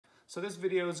So this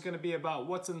video is going to be about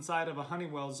what's inside of a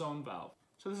Honeywell zone valve.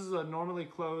 So this is a normally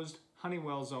closed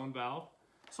Honeywell zone valve.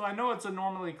 So I know it's a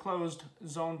normally closed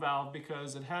zone valve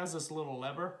because it has this little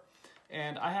lever,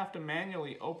 and I have to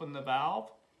manually open the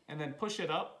valve and then push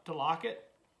it up to lock it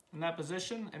in that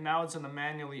position, and now it's in the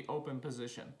manually open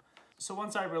position. So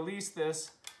once I release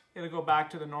this, it'll go back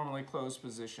to the normally closed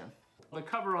position. The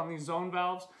cover on these zone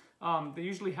valves, they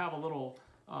usually have a little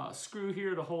screw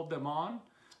here to hold them on.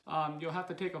 You'll have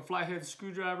to take a flathead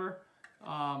screwdriver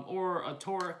or a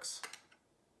Torx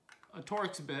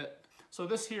bit. So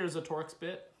this here is a Torx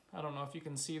bit. I don't know if you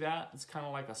can see that. It's kind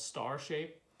of like a star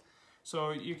shape. So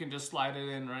you can just slide it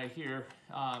in right here.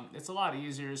 It's a lot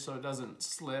easier so it doesn't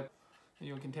slip.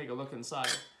 You can take a look inside.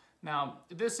 Now,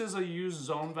 this is a used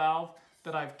zone valve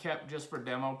that I've kept just for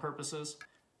demo purposes.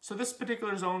 So this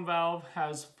particular zone valve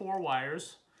has 4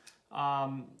 wires.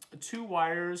 2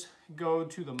 wires go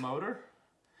to the motor,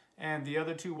 and the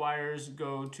other 2 wires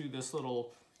go to this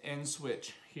little end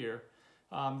switch here.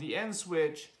 The end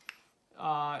switch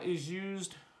is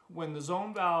used when the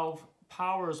zone valve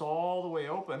powers all the way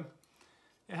open.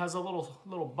 It has a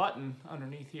little button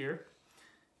underneath here,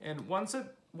 and once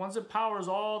it powers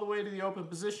all the way to the open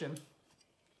position,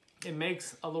 it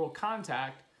makes a little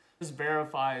contact. This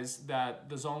verifies that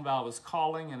the zone valve is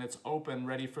calling and it's open,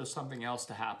 ready for something else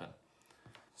to happen.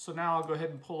 So now I'll go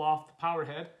ahead and pull off the power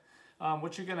head.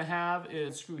 What you're going to have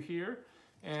is a screw here,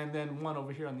 and then one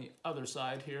over here on the other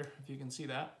side here, if you can see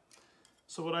that.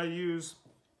 So what I use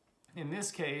in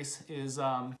this case is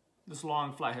this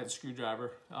long flathead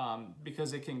screwdriver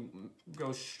because it can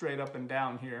go straight up and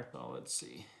down here. So let's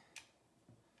see.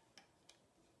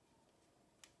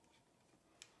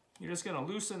 You're just going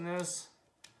to loosen this,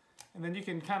 and then you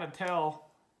can kind of tell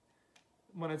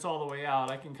when it's all the way out.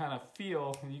 I can kind of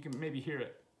feel, and you can maybe hear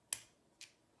it.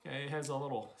 Okay, it has a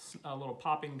little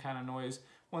popping kind of noise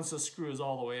once the screw is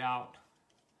all the way out.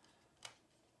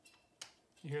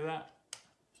 You hear that?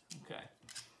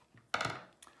 Okay.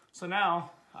 So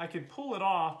now I could pull it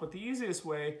off, but the easiest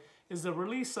way is to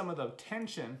release some of the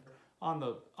tension on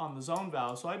the zone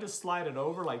valve. So I just slide it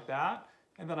over like that,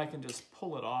 and then I can just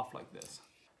pull it off like this.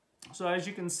 So as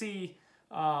you can see,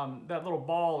 that little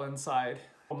ball inside,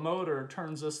 the motor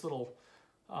turns this little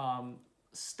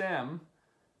stem,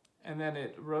 and then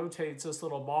it rotates this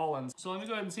little ball in. So let me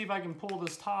go ahead and see if I can pull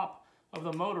this top of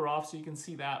the motor off so you can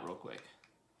see that real quick.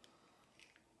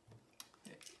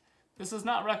 This is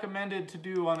not recommended to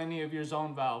do on any of your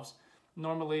zone valves.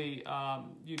 Normally,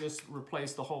 you just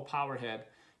replace the whole power head.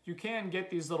 You can get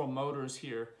these little motors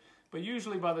here, but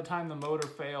usually by the time the motor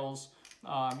fails,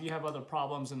 you have other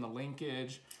problems in the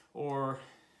linkage or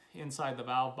inside the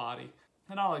valve body.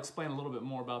 And I'll explain a little bit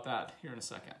more about that here in a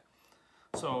second.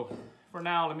 So for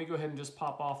now, let me go ahead and just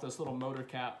pop off this little motor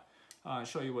cap and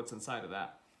show you what's inside of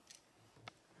that.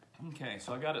 Okay,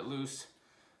 so I got it loose.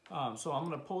 So I'm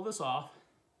going to pull this off.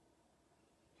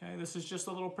 Okay, this is just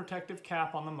a little protective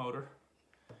cap on the motor.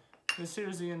 This here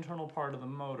is the internal part of the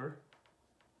motor.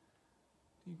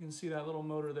 You can see that little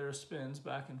motor there spins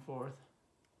back and forth.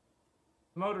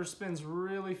 The motor spins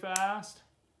really fast,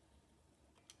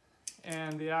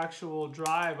 and the actual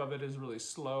drive of it is really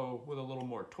slow with a little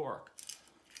more torque.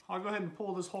 I'll go ahead and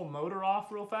pull this whole motor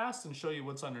off real fast and show you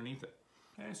what's underneath it.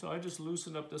 Okay, so I just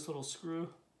loosened up this little screw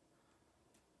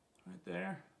right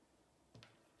there.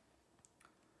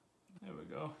 There we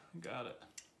go, got it.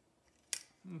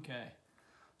 Okay,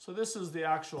 so this is the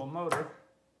actual motor,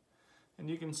 and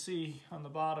you can see on the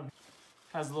bottom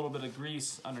it has a little bit of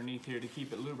grease underneath here to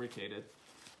keep it lubricated.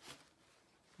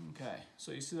 Okay,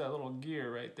 so you see that little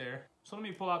gear right there. So let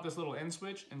me pull out this little end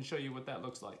switch and show you what that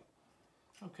looks like.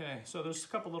 Okay, so there's a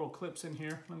couple little clips in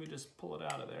here. Let me just pull it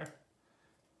out of there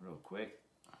real quick.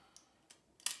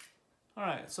 All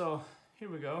right, so here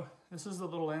we go. This is the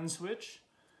little end switch.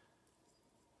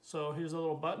 So here's a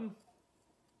little button.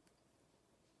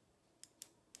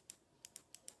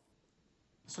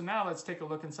 So now let's take a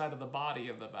look inside of the body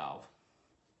of the valve.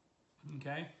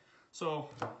 Okay, so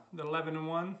the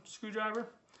 11-in-1 screwdriver,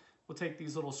 we'll take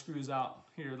these little screws out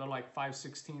here. They're like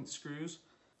 5/16 screws.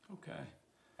 Okay,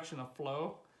 of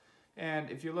flow. And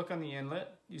if you look on the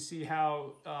inlet, you see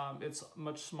how it's a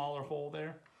much smaller hole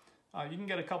there. You can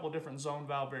get a couple different zone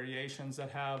valve variations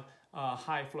that have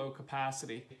high flow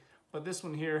capacity, but this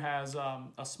one here has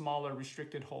a smaller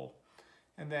restricted hole.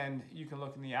 And then you can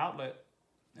look in the outlet,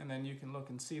 and then you can look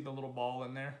and see the little ball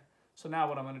in there. So now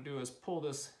what I'm going to do is pull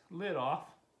this lid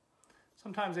off.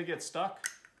 Sometimes they get stuck.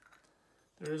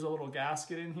 There is a little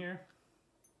gasket in here.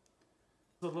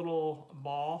 The little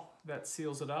ball that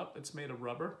seals it up, it's made of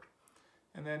rubber.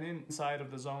 And then inside of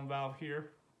the zone valve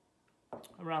here,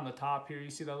 around the top here,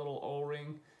 you see that little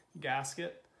O-ring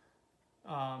gasket.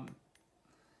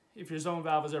 If your zone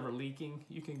valve is ever leaking,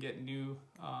 you can get new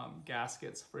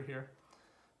gaskets for here.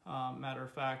 Matter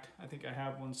of fact, I think I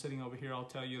have one sitting over here. I'll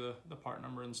tell you the part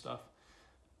number and stuff.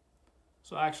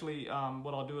 So actually,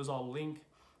 what I'll do is I'll link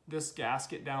this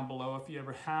gasket down below. If you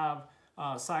ever have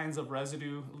signs of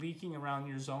residue leaking around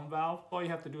your zone valve, all you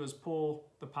have to do is pull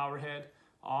the power head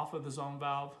off of the zone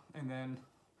valve and then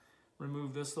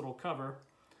remove this little cover,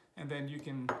 and then you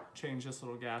can change this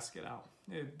little gasket out.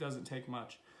 It doesn't take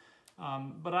much.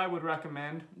 But I would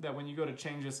recommend that when you go to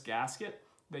change this gasket,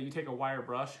 that you take a wire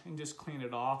brush and just clean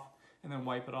it off and then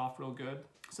wipe it off real good.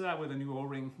 So that way the new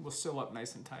O-ring will seal up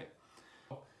nice and tight.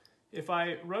 If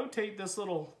I rotate this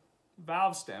little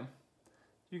valve stem,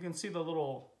 you can see the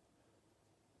little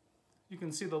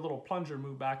plunger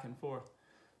move back and forth.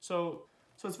 So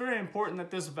it's very important that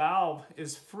this valve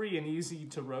is free and easy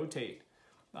to rotate.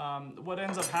 What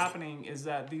ends up happening is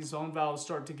that these zone valves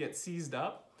start to get seized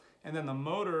up, and then the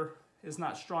motor is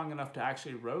not strong enough to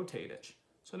actually rotate it.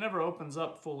 So it never opens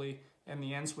up fully, and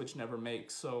the end switch never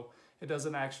makes, so it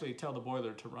doesn't actually tell the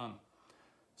boiler to run.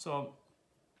 So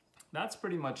that's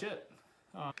pretty much it.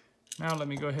 Now let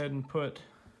me go ahead and put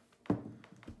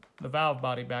the valve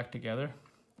body back together.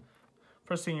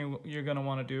 First thing you're going to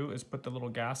want to do is put the little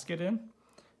gasket in.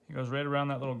 It goes right around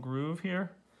that little groove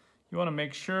here. You want to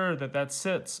make sure that that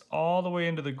sits all the way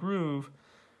into the groove.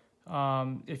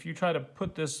 If you try to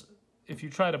put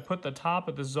the top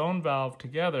of the zone valve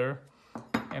together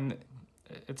and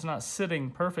it's not sitting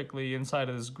perfectly inside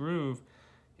of this groove,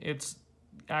 it's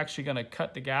actually going to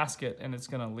cut the gasket and it's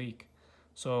going to leak.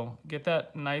 So get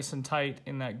that nice and tight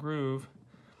in that groove.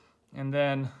 And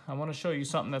then I want to show you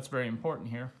something that's very important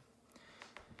here.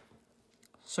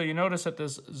 So you notice that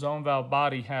this zone valve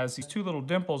body has these two little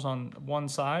dimples on one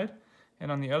side,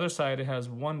 and on the other side it has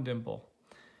one dimple.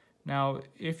 Now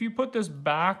if you put this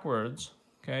backwards,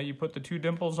 okay, you put the two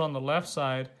dimples on the left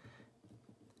side,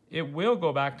 it will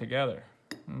go back together,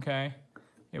 okay?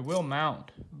 It will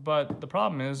mount, but the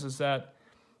problem is that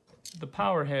the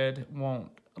power head won't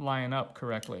line up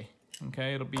correctly,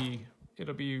 okay? It'll be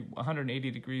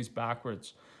 180 degrees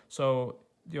backwards. So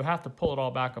you'll have to pull it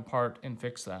all back apart and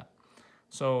fix that.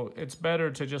 So it's better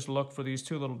to just look for these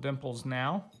two little dimples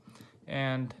now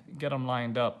and get them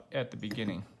lined up at the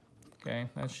beginning, okay?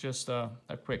 That's just a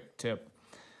quick tip.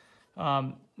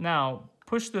 Now,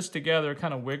 push this together,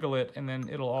 kind of wiggle it, and then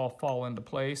it'll all fall into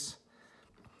place.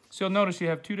 So you'll notice you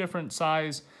have two different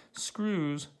size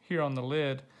screws here on the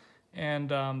lid, and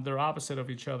they're opposite of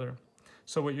each other.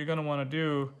 So what you're going to want to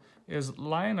do is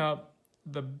line up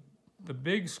the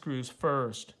big screws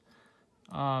first.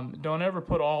 Don't ever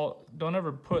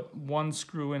put one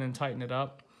screw in and tighten it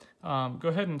up. Go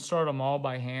ahead and start them all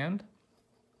by hand.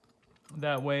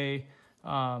 That way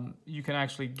you can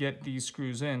actually get these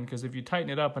screws in, because if you tighten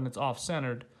it up and it's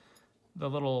off-centered, the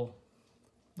little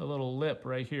lip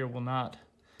right here will not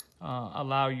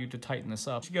allow you to tighten this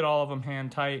up. You get all of them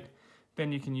hand tight,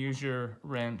 then you can use your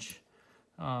wrench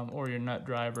or your nut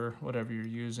driver, whatever you're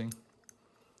using.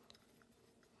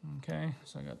 Okay,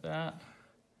 so I got that.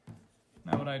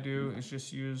 Now what I do is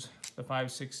just use the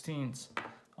 5/16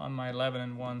 on my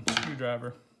 11-in-1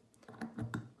 screwdriver.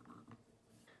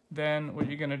 Then what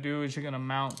you're going to do is you're going to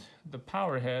mount the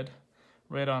power head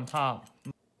right on top.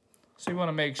 So you want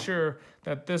to make sure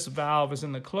that this valve is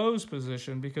in the closed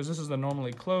position, because this is the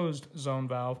normally closed zone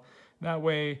valve. That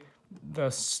way the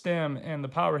stem and the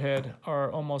power head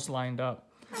are almost lined up.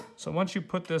 So once you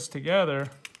put this together,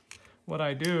 what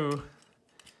I do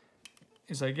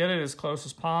is I get it as close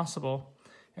as possible,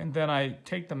 and then I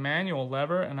take the manual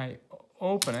lever and I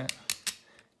open it,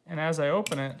 and as I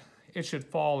open it, it should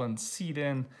fall and seat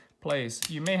in place.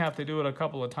 You may have to do it a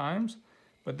couple of times,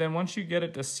 but then once you get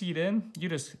it to seat in, you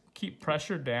just keep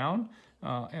pressure down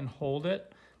and hold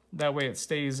it. That way it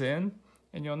stays in.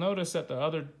 And you'll notice that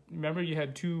remember you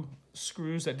had two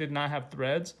screws that did not have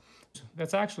threads?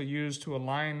 That's actually used to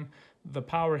align the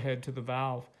power head to the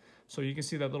valve. So you can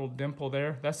see that little dimple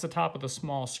there. That's the top of the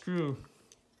small screw,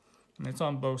 and it's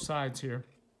on both sides here.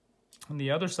 And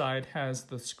the other side has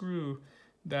the screw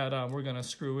that we're going to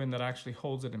screw in that actually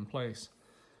holds it in place.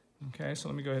 Okay, so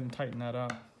let me go ahead and tighten that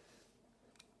up.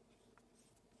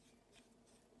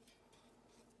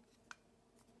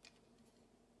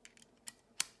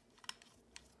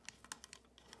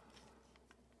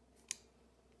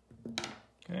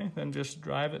 Okay, then just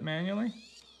drive it manually.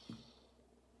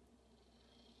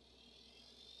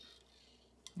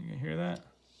 You can hear that?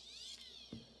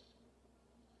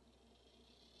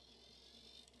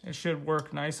 It should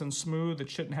work nice and smooth. It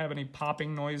shouldn't have any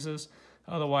popping noises.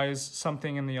 Otherwise,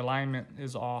 something in the alignment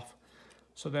is off.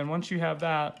 So then once you have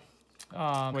that,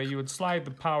 where you would slide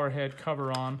the power head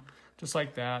cover on, just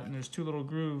like that, and there's two little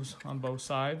grooves on both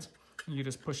sides, and you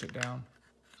just push it down.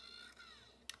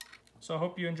 So I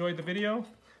hope you enjoyed the video.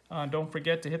 Don't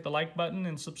forget to hit the like button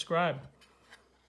and subscribe.